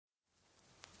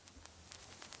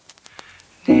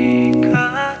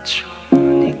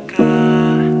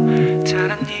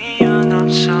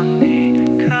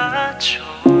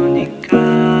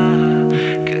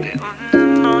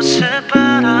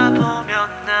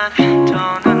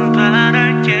더는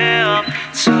바랄 게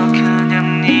없어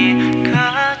그냥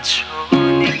네가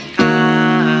좋으니까.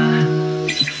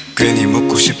 괜히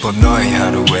묻고 싶어 너의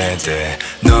하루에 대해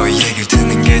너의 얘기를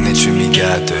듣는 게 내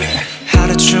취미가 돼.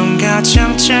 하루 중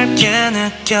가장 짧게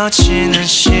느껴지는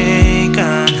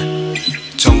시간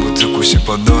전부 듣고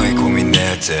싶어 너의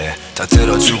고민에 대해 다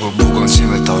들어주고 무거운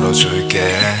짐을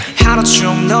덜어줄게. 하루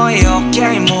중 너의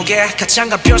어깨의 무게 가장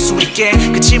가벼울 수 있게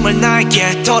그 짐을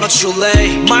나에게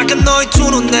덜어줄래. 맑은 너의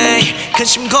두 눈에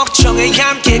근심 걱정에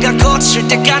함께가 거칠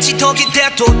때까지 더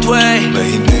기대도 돼. 왜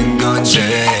힘든 건지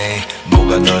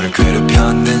뭐가 너를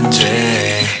괴롭혔는지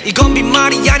이건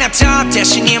빈말이 아냐 다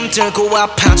대신 힘들고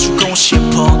아파주고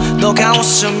싶어. 너가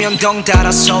웃으면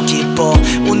덩달아서 기뻐.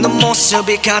 웃는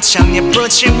모습이 가장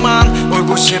예쁘지만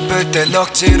울고 싶을 땐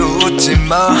억지로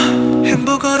웃지마.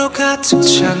 행복으로 가득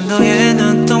찬 너의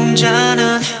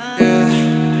눈동자는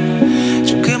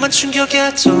조그만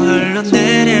충격에도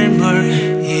흘러내릴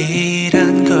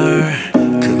물이란 걸.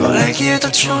 그걸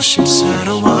알기에도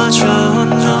조심스러워져.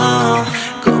 너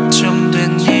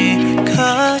걱정된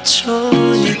네가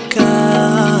좋으니까.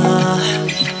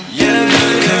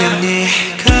 그냥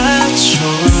네가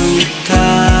좋으니까.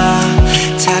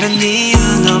 다른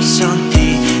이유는 없어.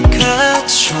 네가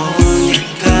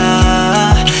좋으니까.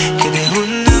 그대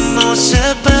웃는 모습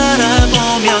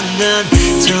바라보면 난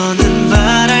더는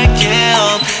바랄 게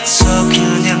없어.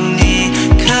 그냥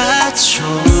네가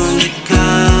좋으니까.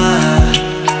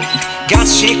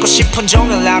 같이 있고 싶은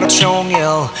종일 하루 종일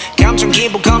감정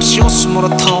기복 없이 웃음으로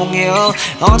통일.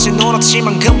 어제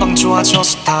울었지만 금방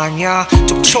좋아져서 다행이야.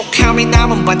 촉촉함이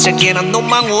남은 반짝이는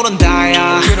눈망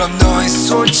오른다야. 그런 너의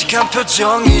솔직한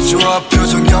표정이 좋아.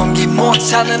 표정 연기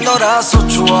못하는 너라서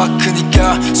좋아.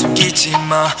 그니까 숨기지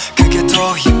마. 그게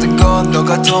더 힘든 건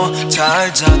너가 더 잘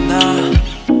알잖아.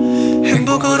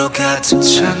 행복으로 가득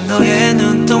찬 너의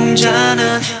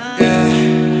눈동자는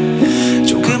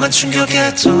조그만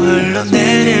충격에도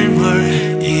흘러내릴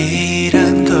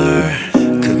물이란 걸.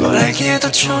 그걸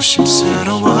알기에도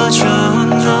조심스러워져.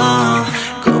 너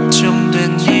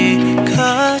걱정된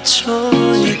네가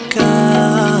좋으니까.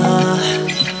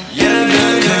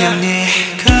 그냥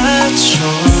네가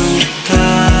좋으니까.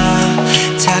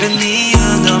 다른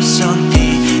이유는 없어.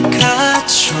 네가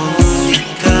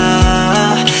좋으니까.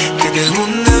 그대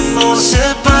웃는 모습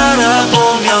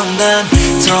바라보면 난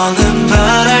더는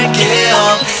바랄 게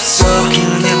없어.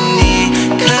 그냥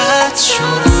네가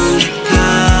좋으니까.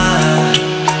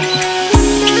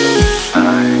 I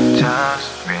just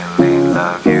really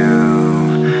love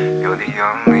you. You're the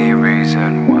only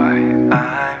reason why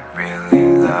I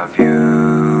really love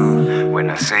you. When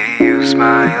I see you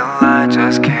smile I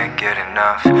just can't get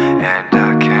enough. And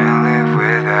I can't live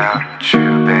without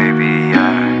you, baby.